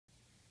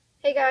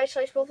Hey guys,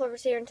 Slice Wolf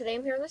Lovers here, and today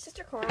I'm here with my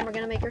sister Cora, and we're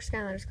going to make our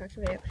Skylanders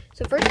collection video.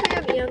 So first we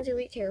have Eon's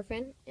Elite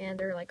Terrapin, and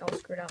they're like all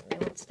screwed up and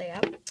they won't stay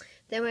up.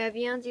 Then we have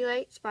Eon's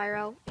Elite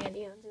Spyro, and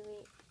Eon's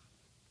Elite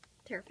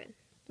Terrapin.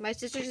 My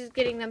sister's just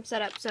getting them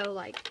set up so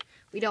like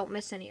we don't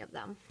miss any of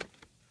them.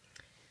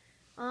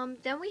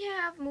 Then we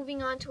have,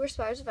 moving on to our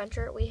Spyro's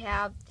Adventure, we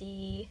have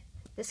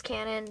this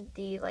cannon,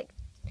 these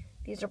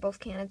are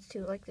both cannons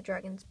too, like the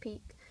Dragon's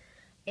Peak.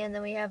 And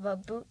then we have a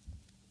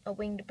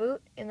winged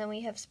boot, and then we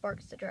have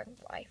Sparks the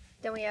Dragonfly.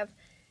 Then we have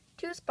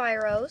two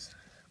Spyros.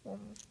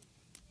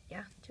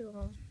 Two of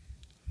them.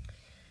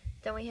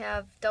 Then we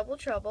have Double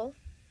Trouble.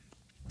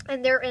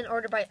 And they're in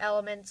order by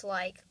elements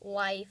like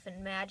life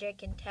and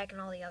magic and tech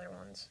and all the other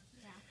ones.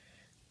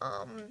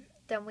 Yeah.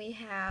 Then we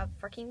have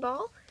Wrecking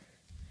Ball.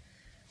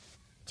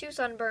 Two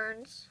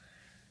Sunburns.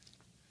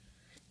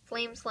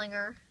 Flame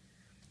Slinger.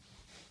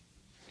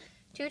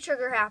 Two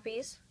Trigger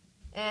Happies.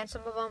 And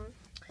some of them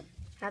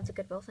have the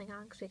Goodwill thing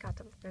on because we got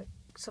them,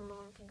 some of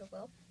them from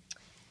Goodwill.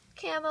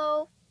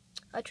 Camo,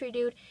 a tree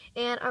dude,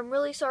 and I'm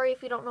really sorry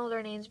if you don't know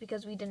their names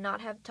because we did not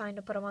have time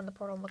to put them on the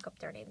portal and look up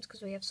their names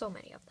because we have so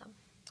many of them.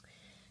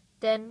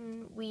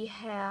 Then we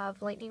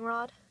have Lightning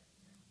Rod,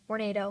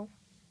 Tornado,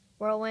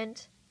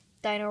 Whirlwind,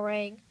 Dino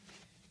Ring,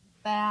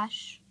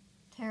 Bash,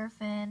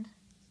 Terrafin,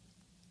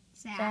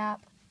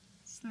 Zap,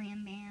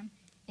 Slam Bam,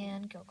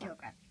 and Go-Go.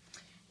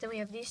 Then we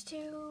have these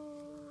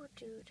two,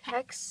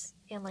 Hex,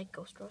 and like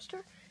Ghost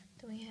Roaster.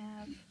 Then we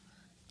have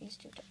these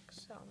two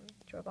ducks,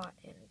 Drobot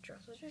and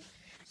Dressler.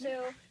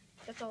 So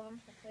that's all of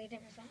them. Hopefully I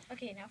didn't miss them.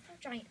 Okay, now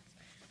for Giants.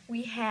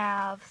 We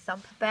have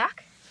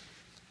Thumpback.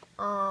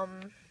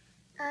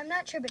 I'm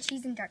not sure, but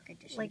she's in Dark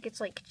Edition. Like it's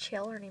like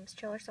Chill. Her name's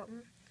Chill or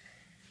something.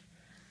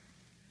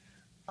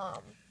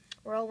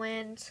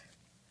 Whirlwind,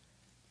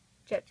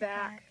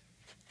 Jetpack.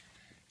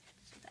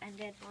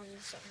 Ended on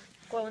this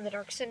Glow in the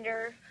Dark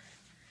Cinder.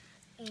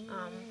 And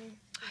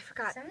I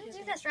forgot. Somebody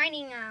that's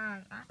riding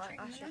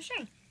Ostrich.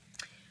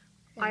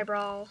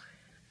 Eyebrow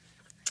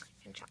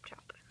and Chop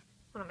Chop.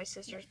 One of my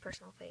sister's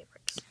personal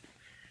favorites.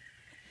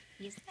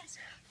 He's the best.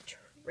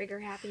 Trigger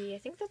Happy. I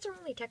think that's the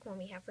only tech one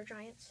we have for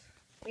Giants.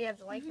 We have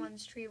the life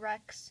ones, Tree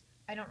Rex.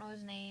 I don't know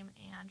his name,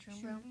 and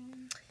Shroom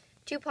Broom.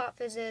 Two Pop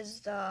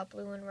Fizzes, the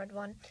blue and red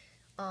one.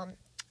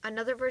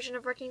 Another version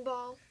of Wrecking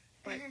Ball,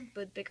 but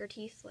with bigger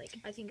teeth. Like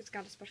I think it's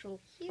got a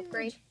special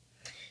upgrade.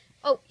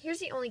 Oh, here's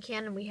the only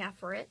cannon we have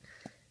for it.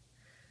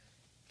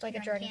 It's like a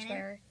Dragon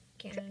Spire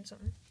cannon or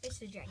something.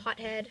 This is Dragon.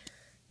 Hothead,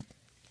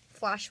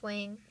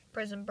 Flashwing,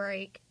 Prison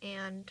Break,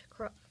 and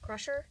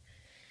Crusher.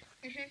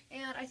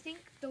 And I think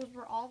those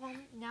were all of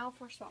them. Now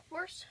for Swap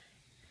Force.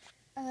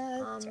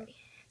 Sorry.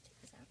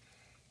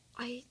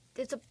 I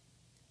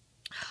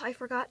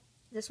forgot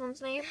this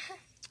one's name,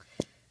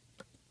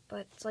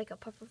 but it's like a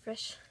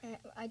pufferfish.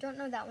 I don't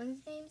know that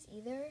one's names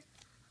either.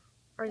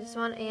 Or this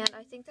one, and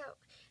I think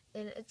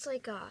it's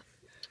like a.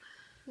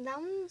 That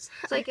one's.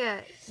 It's like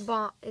a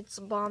bomb. It's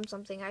a bomb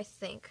something. I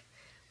think.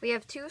 We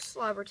have two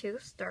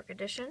Slobbertooths, Dark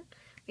Edition.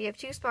 We have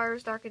two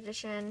Spyros, Dark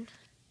Edition.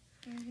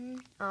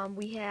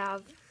 We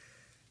have.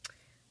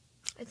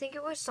 I think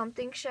it was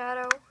something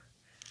Shadow,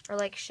 or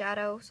like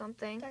Shadow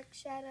something. Dark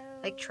Shadow.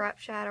 Like Trap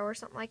Shadow or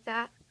something like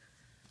that.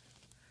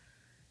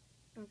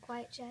 And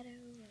Quiet Shadow.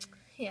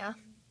 Yeah.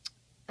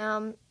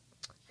 I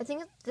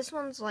think this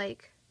one's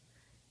like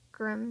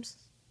Grimm's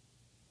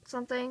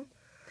something.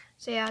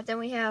 So yeah, then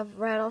we have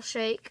Rattle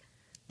Shake.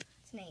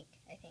 Snake,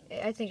 I think.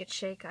 I think it's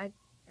Shake.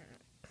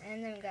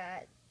 And then we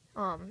got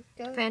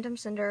Phantom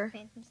Cinder.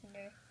 Phantom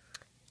Cinder.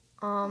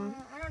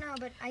 I don't know,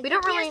 but I we think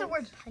don't he really has the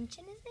word punch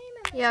in his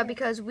name. Yeah,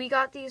 because we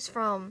got these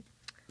from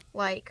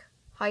like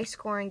High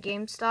Score and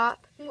GameStop,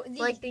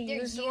 like the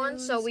used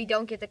ones, so we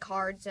don't get the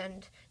cards,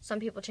 and some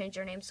people change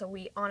their names, so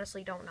we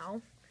honestly don't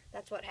know.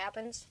 That's what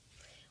happens.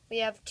 We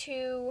have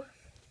two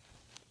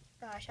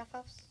Shelf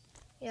Elves.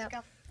 Yeah,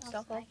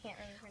 Stealth Elf. I can't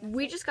remember.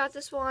 We just got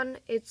this one.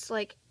 It's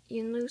like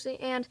in Lucy,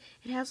 and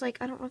it has like,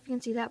 I don't know if you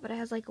can see that, but it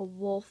has like a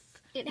wolf.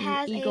 It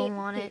has an eagle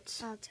on it.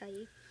 I'll tell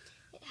you.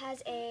 It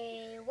has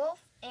a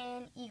wolf,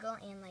 an eagle,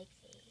 and like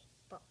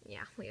a bow.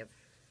 Yeah,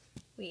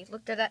 we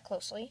looked at that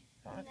closely.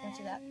 I don't know if you can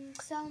see that.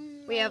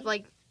 We like, have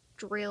like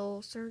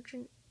Drill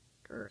Sergeant,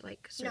 or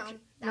like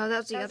Sergeant. No,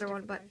 that's the other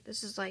one, but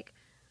this is like,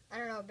 I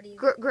don't know, but he's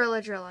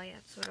Gorilla Drilla, yeah,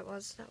 that's what it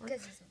was. That one.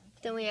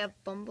 Then we have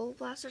Bumble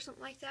Blast or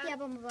something like that. Yeah,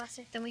 Bumble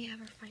Blaster. Then we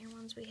have our fire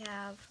ones. We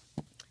have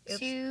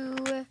two.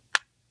 I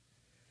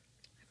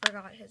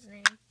forgot his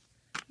name.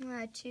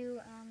 Two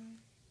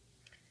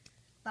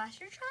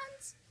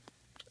Blastertrons?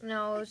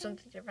 No, it was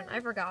something different. I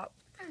forgot.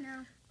 I don't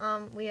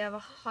know. We have a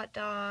Hot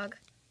Dog,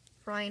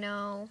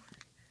 Rhino,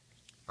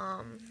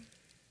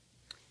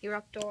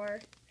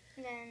 Eruptor.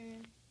 And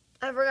then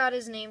I forgot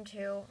his name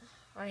too.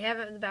 I have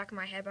it in the back of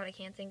my head, but I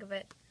can't think of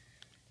it.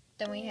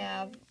 Then we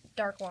have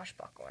Dark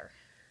Washbuckler.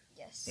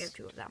 Yes. We have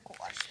two of them.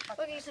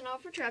 Okay, so now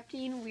for Trap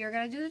Team, we are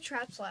going to do the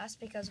traps last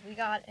because we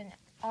got an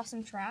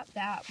awesome trap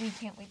that we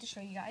can't wait to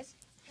show you guys.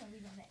 Oh, we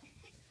love it.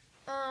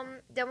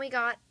 Then we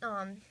got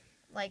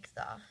like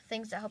the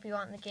things that help you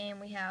out in the game.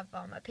 We have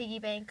a piggy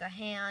bank, a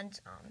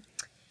hand,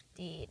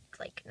 the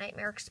like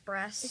Nightmare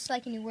Express. It's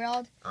like a New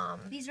World.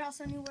 These are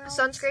also New World.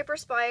 Sunscraper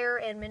Spire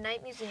and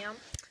Midnight Museum.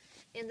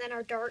 And then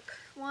our dark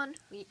one,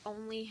 we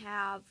only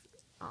have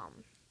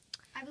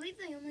I believe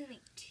they only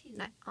make 2.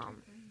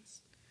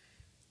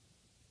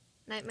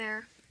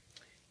 Nightmare.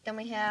 Then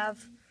we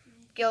have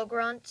Gil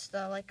Grunt,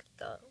 the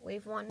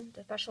wave one,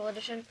 the special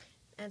edition,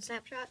 and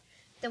Snapshot.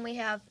 Then we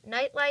have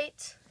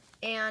Nightlight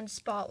and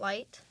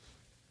Spotlight.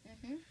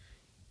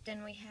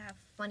 Then we have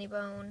Funny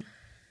Bone,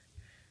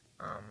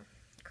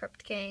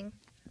 Crypt King,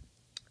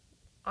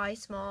 Eye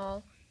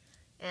Small,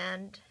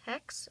 and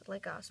Hex,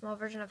 like a small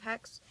version of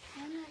Hex.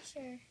 I'm not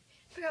sure.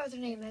 I forgot what their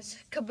name is.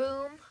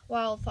 Kaboom,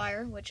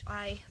 Wildfire, which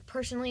I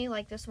personally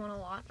like this one a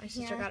lot. My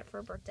sister got it for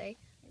her birthday.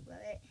 I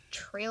love it.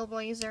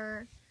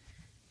 Trailblazer.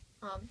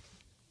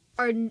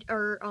 Our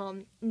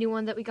new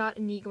one that we got,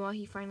 Enigma,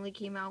 he finally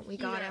came out. We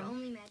got him.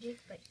 Only Magic,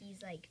 but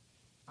he's like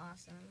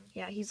awesome.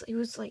 Yeah, he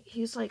was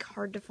like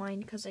hard to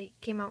find because he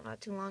came out not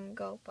too long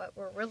ago, but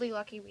we're really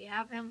lucky we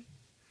have him.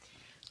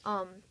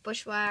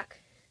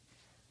 Bushwhack.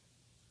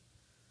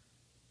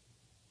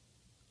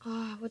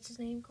 What's his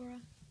name,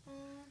 Cora?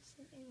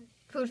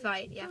 Food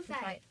Fight. Yeah, Food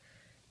Fight.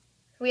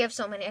 We have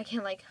so many. I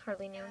can't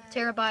hardly name them.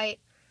 Terabyte.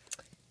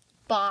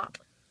 Bop.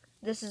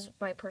 This is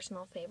my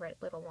personal favorite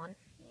little one.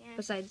 Yeah.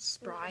 Besides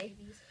Spry.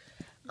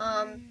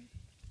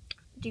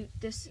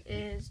 This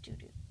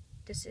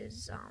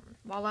is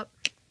Wallop.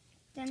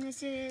 Then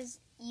this is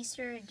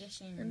Easter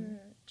Edition.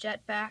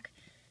 Jetpack.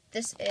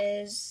 This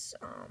is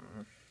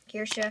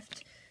Gear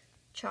Shift,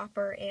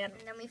 Chopper, and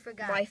then we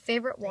forgot my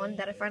favorite one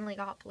that I finally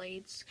got,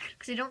 Blades.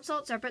 Because they don't sell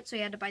it separate, so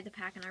you had to buy the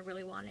pack, and I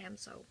really wanted him,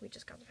 so we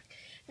just got the pack.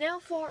 Now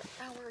for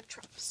our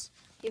traps.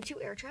 We have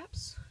 2 air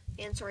traps.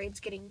 And sorry, it's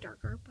getting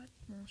darker, but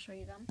I'll show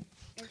you them.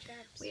 Air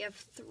traps. We have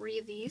 3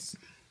 of these.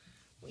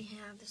 We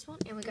have this one,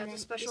 and we got the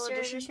special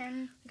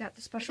edition. We got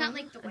the special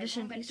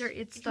edition Easter.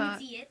 It's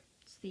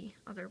the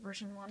other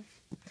version one.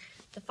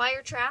 The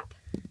fire trap,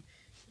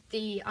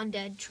 the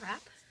undead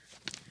trap,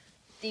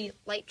 the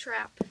light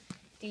trap,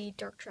 the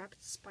dark trap,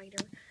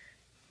 spider,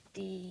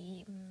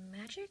 the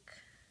magic,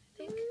 I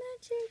think.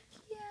 Magic,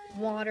 yeah.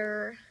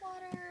 Water.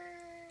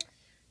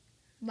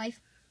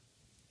 Life.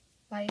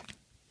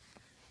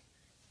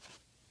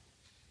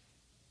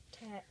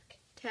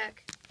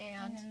 Tech.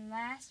 And then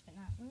last but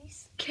not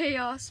least,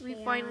 Chaos. We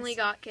finally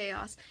got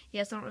Chaos.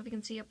 Yes, I don't know if you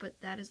can see it, but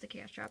that is the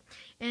Chaos trap.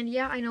 And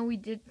yeah, I know we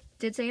did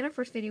say in our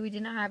first video we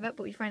did not have it,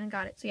 but we finally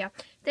got it. So yeah,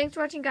 thanks for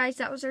watching, guys.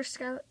 That was our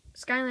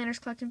Skylanders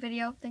collecting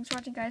video. Thanks for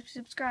watching, guys. Please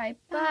subscribe.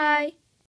 Bye.